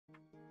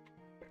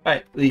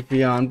Alright,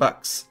 Leafeon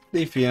bucks.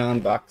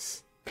 Leafeon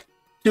bucks.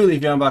 2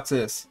 Leafeon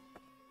boxes.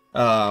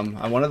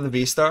 I wanted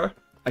the VStar.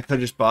 I could have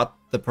just bought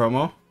the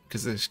promo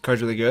because this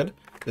card's really good.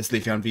 This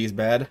Leafeon V is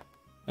bad.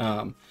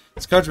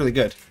 This card's really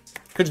good.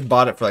 Could just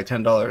bought it for like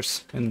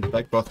 $10 and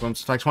like both of them,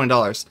 so like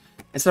 $20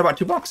 instead of about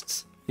 2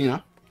 boxes. You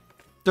know,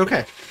 it's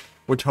okay.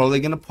 We're totally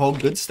gonna pull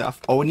good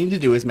stuff. All we need to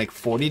do is make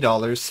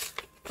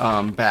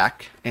 $40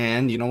 back,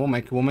 and you know we'll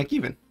make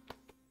even.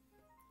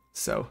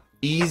 So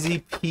easy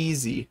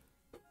peasy.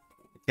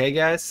 Okay,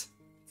 guys,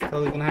 it's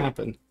totally gonna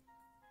happen.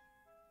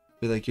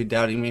 Feel like you're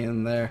doubting me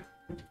in there.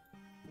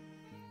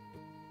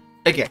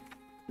 Okay,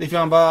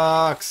 Leafeon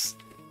box.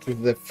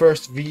 The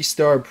first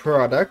VStar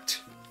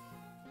product.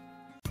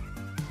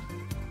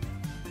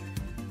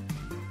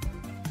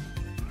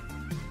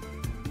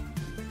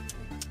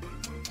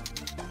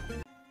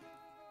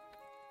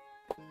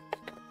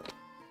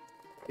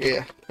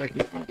 Yeah, if I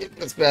can get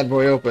this bad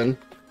boy open.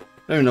 I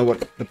don't even know what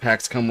the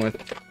packs come with.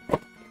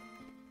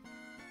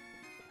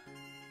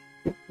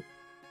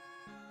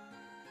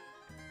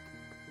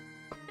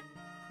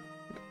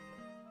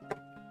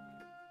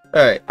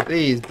 Alright,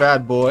 these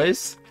bad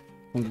boys.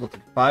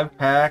 5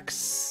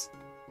 packs.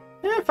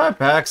 Yeah, 5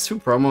 packs, 2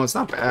 promos,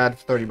 not bad,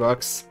 30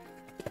 bucks.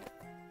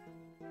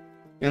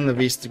 And the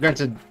VStar,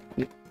 granted,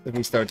 the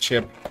VStar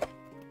chip.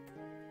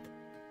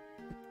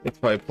 It's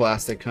probably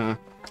plastic, huh?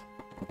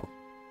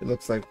 It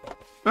looks like,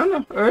 oh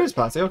no, it is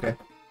plastic, okay.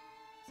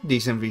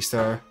 Decent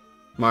VStar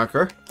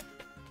marker.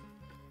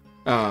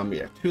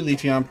 Yeah, 2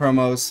 Leafeon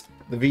promos.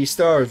 The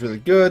VStar is really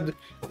good.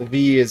 The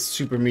V is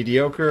super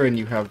mediocre, and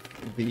you have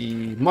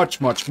the much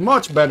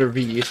better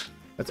V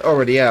that's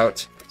already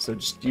out. So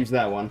just use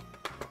that one.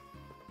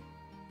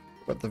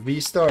 But the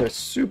VStar is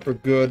super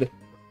good.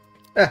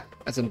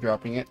 As I'm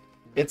dropping it,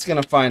 it's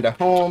gonna find a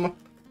home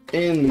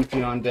in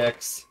Leafeon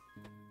decks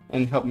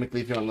and help make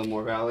Leafeon a little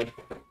more valid.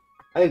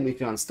 I think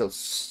Leafeon's still.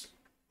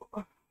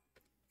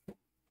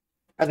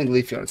 I think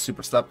Leafeon is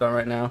super slept on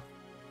right now.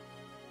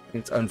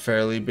 It's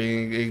unfairly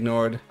being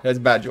ignored. It's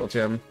bad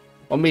Jolteon.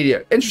 Well,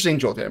 media. Interesting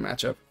Jolteon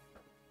matchup.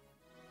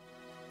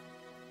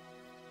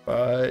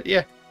 But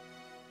yeah,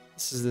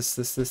 this is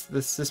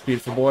this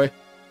beautiful boy.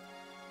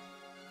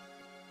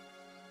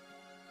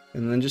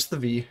 And then just the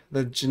V,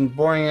 the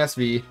boring ass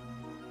V.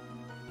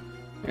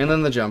 And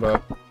then the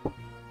Jumbo.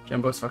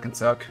 Jumbos fucking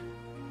suck.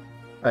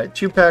 Alright,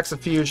 2 packs of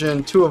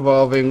fusion, 2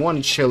 evolving,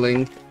 1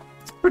 chilling.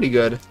 It's pretty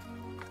good.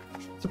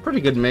 It's a pretty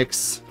good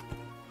mix.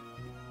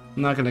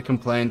 I'm not gonna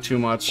complain too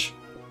much.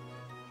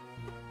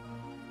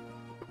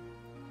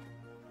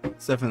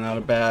 It's definitely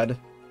not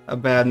a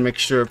bad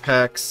mixture of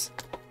packs.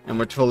 And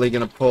we're totally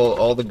gonna pull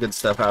all the good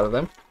stuff out of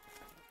them.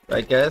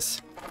 Right,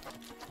 guys?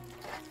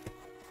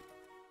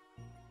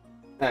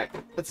 Alright,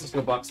 let's just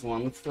go box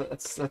 1.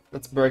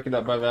 Let's break it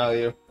up by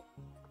value.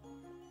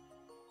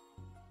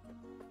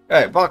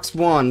 Alright, box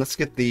 1. Let's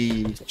get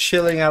the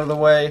chilling out of the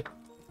way.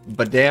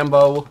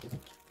 Badambo.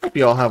 Hope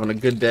you all having a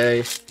good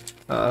day.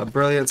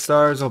 Brilliant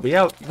Stars will be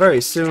out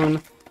very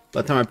soon.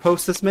 By the time I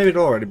post this, maybe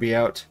it'll already be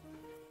out.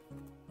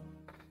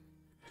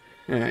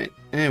 Alright,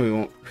 and we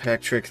won't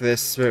pack trick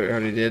this. We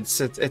already did.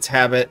 It's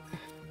habit.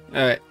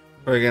 Alright,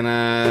 we're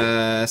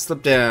gonna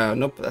slip down.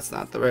 Nope, that's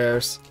not the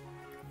rares.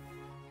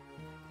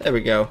 There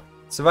we go.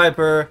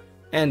 Seviper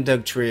and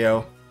Doug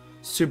Trio.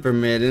 Super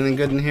mid. Anything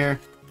good in here?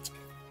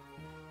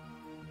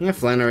 Yeah,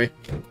 Flannery.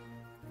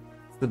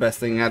 It's the best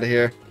thing out of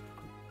here.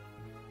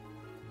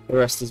 The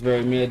rest is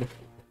very mid.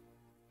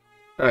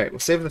 Alright, we'll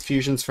save the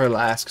fusions for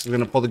last because we're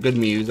going to pull the good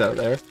Mews out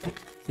there.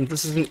 Since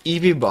this is an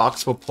EV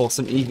box, we'll pull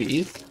some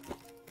EVs.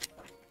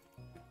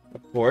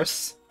 Of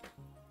course.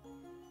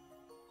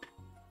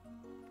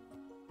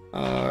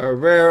 Our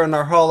rare and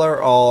our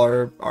hauler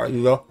are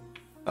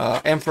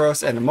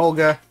Ampharos and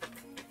Emolga.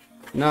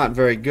 Not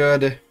very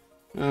good.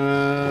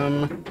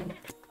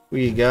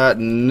 We got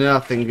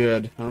nothing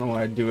good. I don't know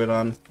why I do it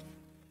on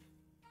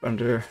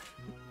do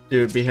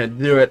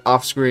it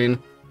off screen.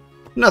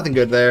 Nothing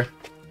good there.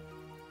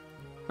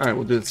 Alright,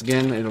 we'll do this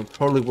again. It'll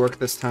totally work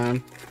this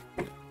time.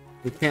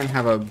 We can't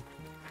have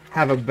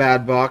a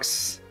bad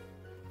box.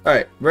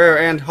 Alright, rare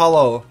and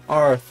hollow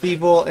are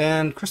Thievul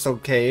and Crystal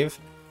Cave.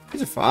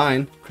 These are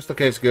fine. Crystal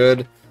Cave's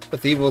good. The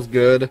Thievul's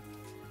good.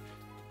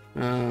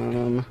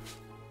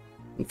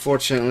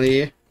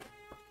 Unfortunately,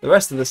 the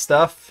rest of this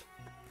stuff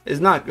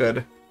is not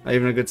good. Not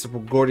even a good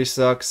simple. Gordy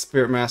sucks.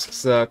 Spirit Mask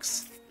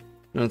sucks.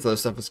 None of the other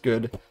stuff is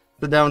good.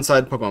 The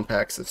downside, Pokemon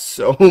packs is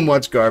so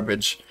much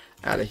garbage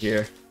out of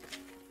here.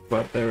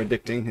 But they're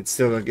addicting. It's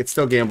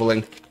still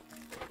gambling.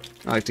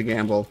 I like to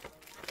gamble.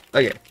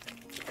 Okay.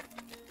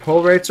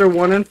 Pull rates are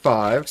 1 in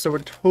 5, so we're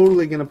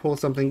totally gonna pull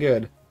something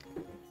good.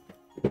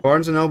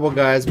 Barnes & Noble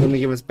guys only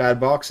give us bad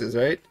boxes,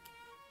 right?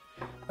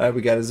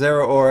 We got a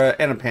Zero Aura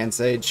and a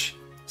Pansage.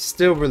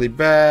 Still really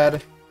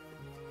bad.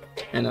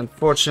 And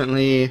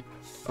unfortunately,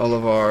 all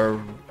of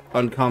our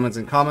uncommons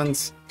and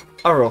commons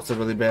are also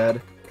really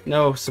bad.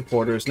 No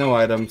supporters, no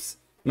items.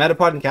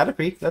 Metapod and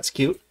Caterpie, that's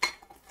cute.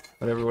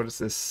 Whatever, what is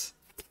this?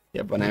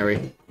 Yeah,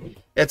 Bonary.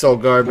 It's all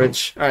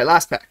garbage. Alright,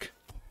 last pack.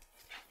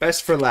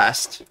 Best for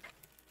last.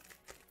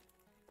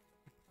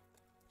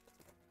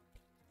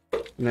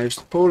 And there's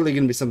totally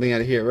gonna be something out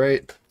of here,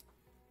 right?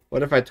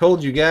 What if I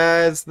told you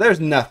guys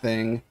there's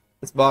nothing?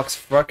 This box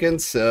fucking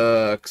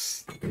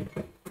sucks.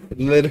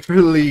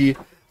 Literally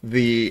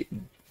the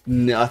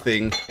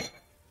nothing.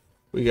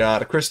 We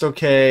got a Crystal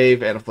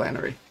Cave and a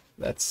Flannery.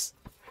 That's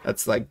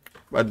like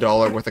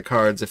 $1 worth of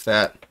cards, if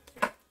that.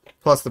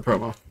 Plus the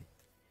promo.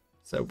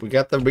 So we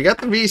got the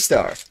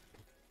VStar.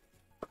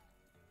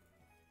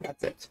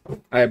 That's it.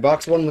 Alright,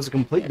 box 1 was a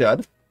complete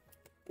dud.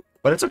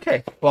 But it's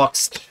okay.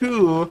 Box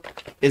 2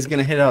 is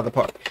gonna hit out of the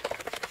park.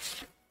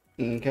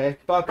 Okay,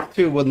 box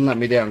 2 wouldn't let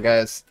me down,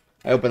 guys.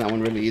 I opened that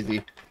one really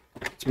easy,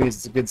 which means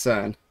it's a good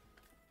sign.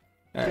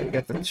 Alright, we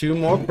got the 2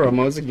 more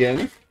promos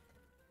again.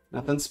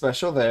 Nothing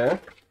special there.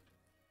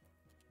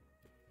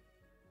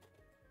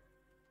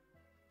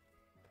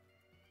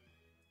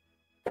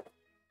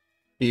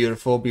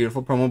 Beautiful,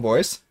 beautiful promo,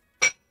 boys.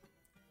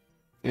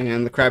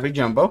 And the crappy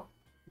jumbo.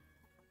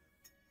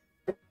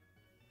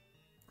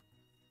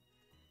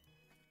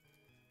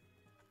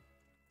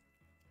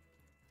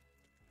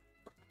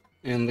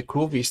 And the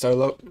cool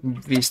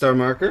VStar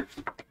marker.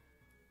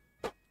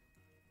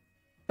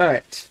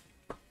 Alright.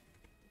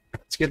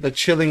 Let's get the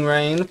Chilling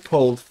Rain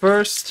pulled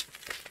first.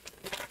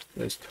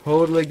 There's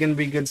totally going to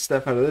be good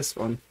stuff out of this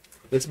one.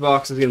 This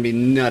box is going to be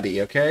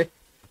nutty, okay?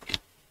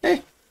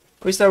 Hey,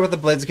 we start with the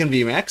Blaziken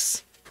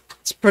VMAX.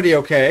 It's pretty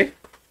okay.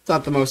 It's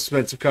not the most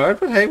expensive card,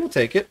 but hey, we'll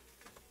take it.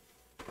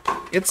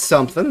 It's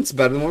something. It's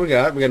better than what we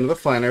got. We got another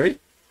Flannery.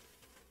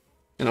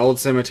 An Old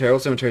Cemetery.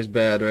 Old Cemetery's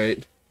bad,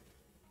 right?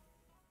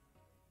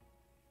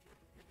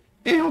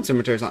 Yeah, Old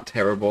Cemetery's not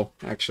terrible,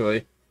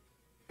 actually.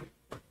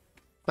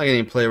 Not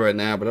getting play right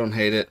now, but I don't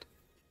hate it.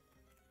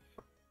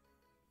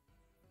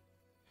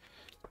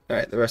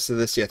 Alright, the rest of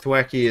this, yeah,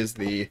 Thwacky is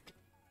the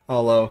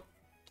hollow.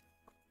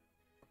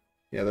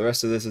 Yeah, the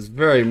rest of this is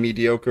very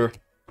mediocre.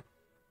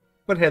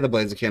 But hey, the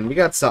Blaziken, we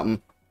got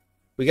something.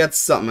 We got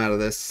something out of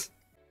this.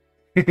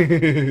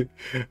 We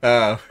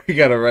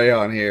got a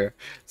Rayon here.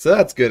 So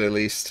that's good, at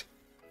least.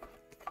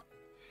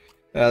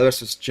 The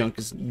rest of this junk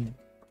is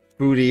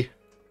booty.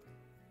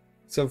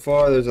 So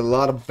far, there's a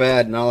lot of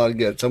bad, not a lot of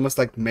good. It's almost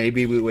like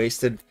maybe we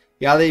wasted...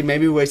 Yeah,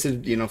 maybe we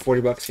wasted, you know,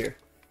 $40 here.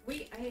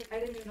 Wait, I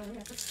didn't even know we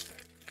had this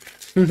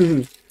card.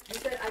 You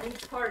said I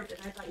need cards,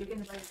 and I thought you were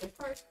going to buy a gift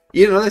card.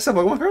 You didn't know they sell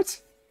Pokemon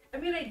cards? I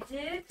mean, I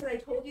did, because I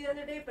told you the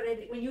other day, but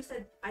when you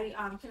said,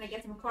 can I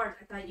get some cards,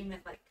 I thought you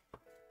meant, like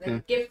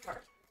gift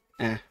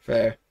card.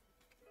 Fair.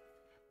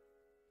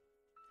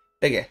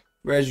 Okay.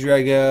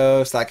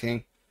 Regidrago,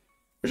 Slacking.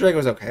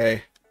 Regidrago's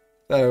okay.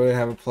 I don't really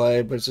have a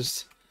play, but it's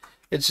just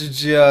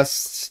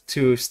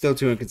still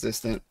too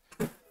inconsistent.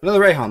 Another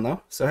Rayhan,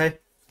 though, so hey.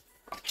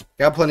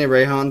 Got plenty of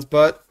Rayhans,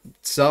 but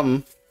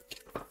something.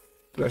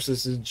 The rest of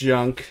this is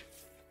junk.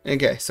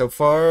 Okay, so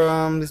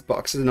far, this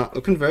box is not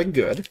looking very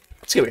good.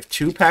 Let's get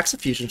 2 packs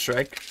of Fusion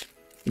Strike.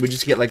 We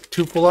just get like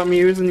 2 full-out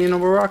Mews and, you know,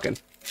 we're rocking.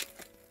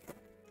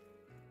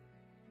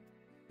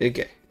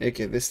 Okay,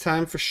 this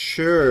time for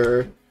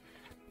sure,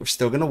 we're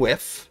still gonna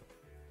whiff.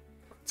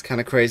 It's kind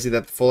of crazy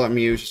that the full-out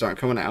Mews just aren't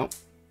coming out.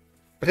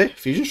 But hey,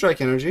 Fusion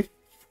Strike energy.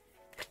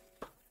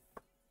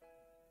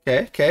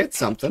 Okay, it's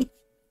something.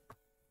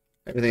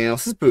 Everything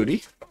else is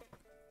booty.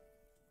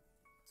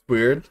 It's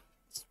weird.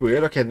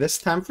 Okay, this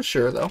time for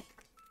sure, though.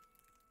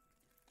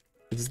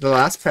 This is the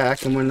last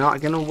pack, and we're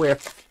not gonna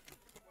whiff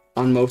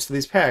on most of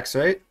these packs,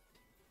 right?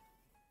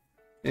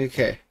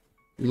 Okay.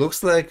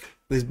 Looks like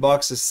these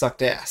boxes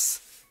sucked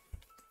ass.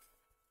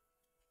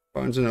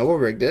 Barnes & Noble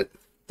rigged it.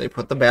 They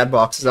put the bad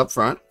boxes up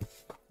front.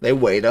 They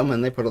weighed them,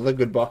 and they put all the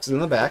good boxes in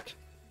the back.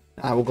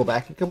 I will go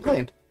back and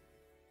complain.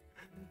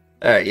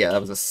 Alright, yeah,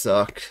 that was a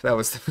suck. That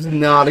was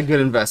not a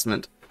good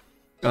investment.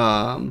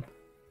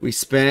 We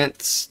spent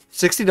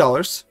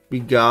 $60. We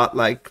got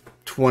like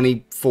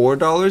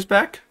 $24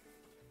 back.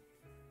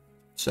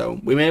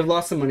 So we may have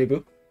lost some money,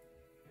 boo.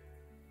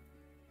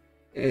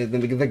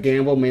 The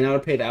gamble may not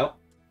have paid out.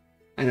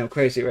 I know,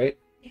 crazy, right?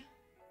 Yeah.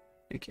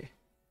 Okay.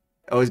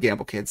 Always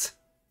gamble, kids.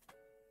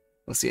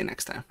 We'll see you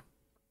next time.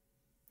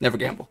 Never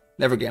gamble.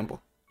 Never gamble.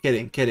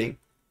 Kidding.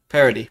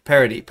 Parody.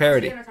 You're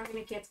not talking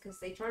to kids because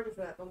they charge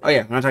for that. Oh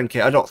yeah, we're not talking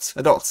kids.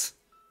 Adults.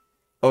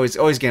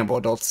 Always gamble,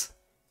 adults.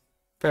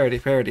 Parody.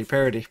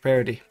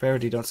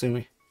 Don't sue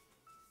me.